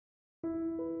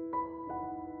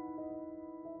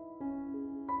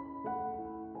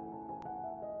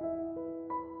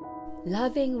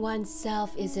Loving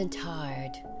oneself isn't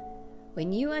hard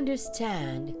when you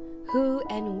understand who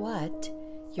and what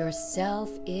yourself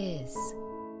is.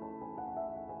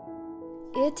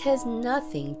 It has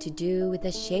nothing to do with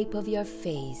the shape of your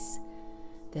face,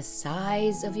 the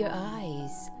size of your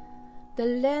eyes, the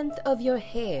length of your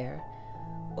hair,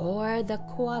 or the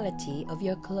quality of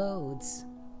your clothes.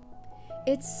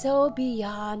 It's so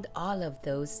beyond all of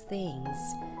those things,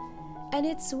 and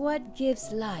it's what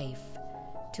gives life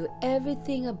to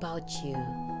everything about you.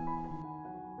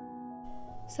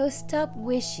 So stop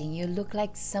wishing you look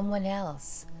like someone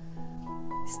else.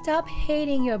 Stop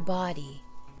hating your body,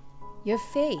 your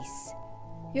face,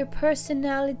 your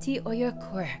personality, or your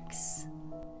quirks.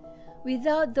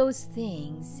 Without those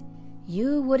things,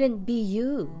 you wouldn't be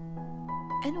you.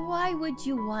 And why would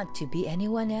you want to be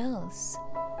anyone else?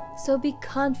 So be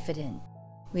confident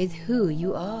with who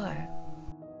you are.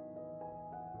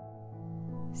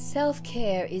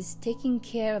 Self-care is taking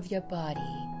care of your body,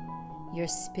 your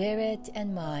spirit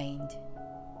and mind.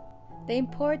 The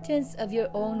importance of your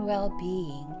own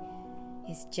well-being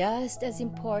is just as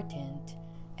important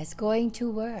as going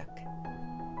to work,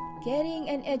 getting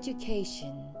an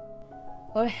education,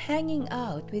 or hanging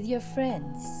out with your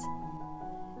friends.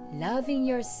 Loving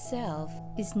yourself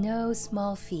is no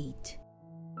small feat.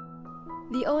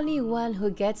 The only one who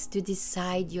gets to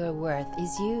decide your worth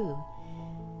is you.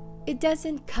 It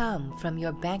doesn't come from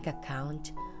your bank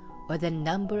account or the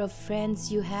number of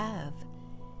friends you have.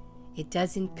 It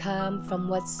doesn't come from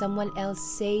what someone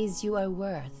else says you are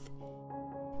worth.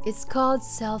 It's called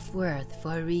self-worth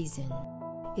for a reason.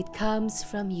 It comes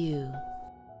from you.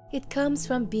 It comes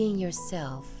from being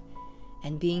yourself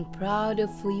and being proud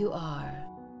of who you are.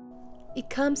 It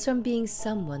comes from being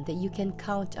someone that you can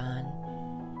count on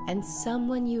and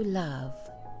someone you love.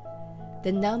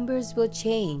 The numbers will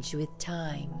change with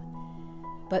time,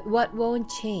 but what won't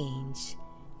change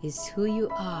is who you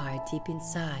are deep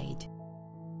inside,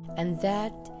 and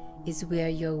that is where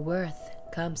your worth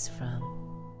comes from.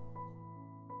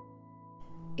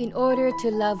 In order to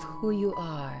love who you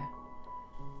are,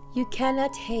 you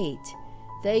cannot hate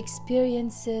the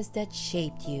experiences that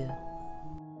shaped you.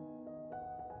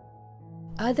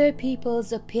 Other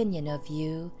people's opinion of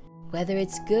you, whether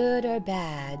it's good or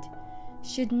bad,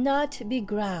 should not be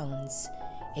grounds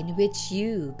in which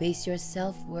you base your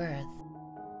self-worth.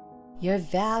 Your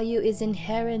value is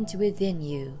inherent within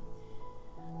you.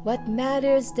 What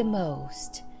matters the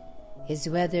most is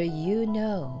whether you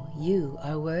know you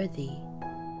are worthy.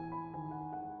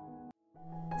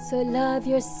 So love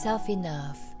yourself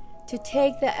enough to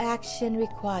take the action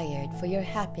required for your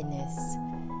happiness,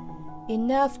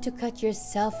 enough to cut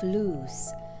yourself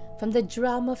loose from the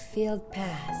drama-filled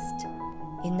past,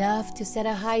 enough to set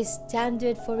a high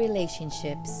standard for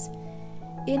relationships,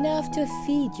 enough to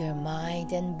feed your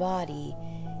mind and body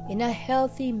in a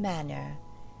healthy manner,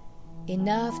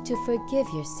 enough to forgive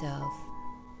yourself,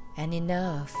 and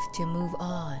enough to move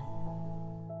on.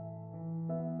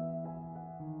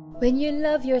 When you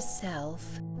love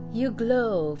yourself, you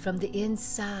glow from the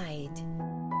inside.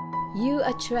 You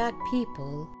attract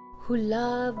people who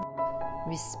love,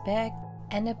 respect,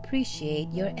 and appreciate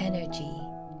your energy.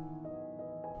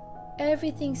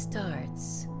 Everything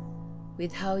starts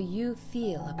with how you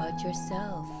feel about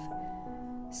yourself.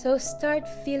 So start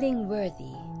feeling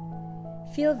worthy,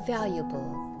 feel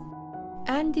valuable,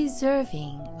 and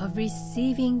deserving of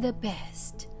receiving the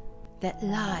best that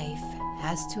life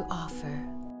has to offer.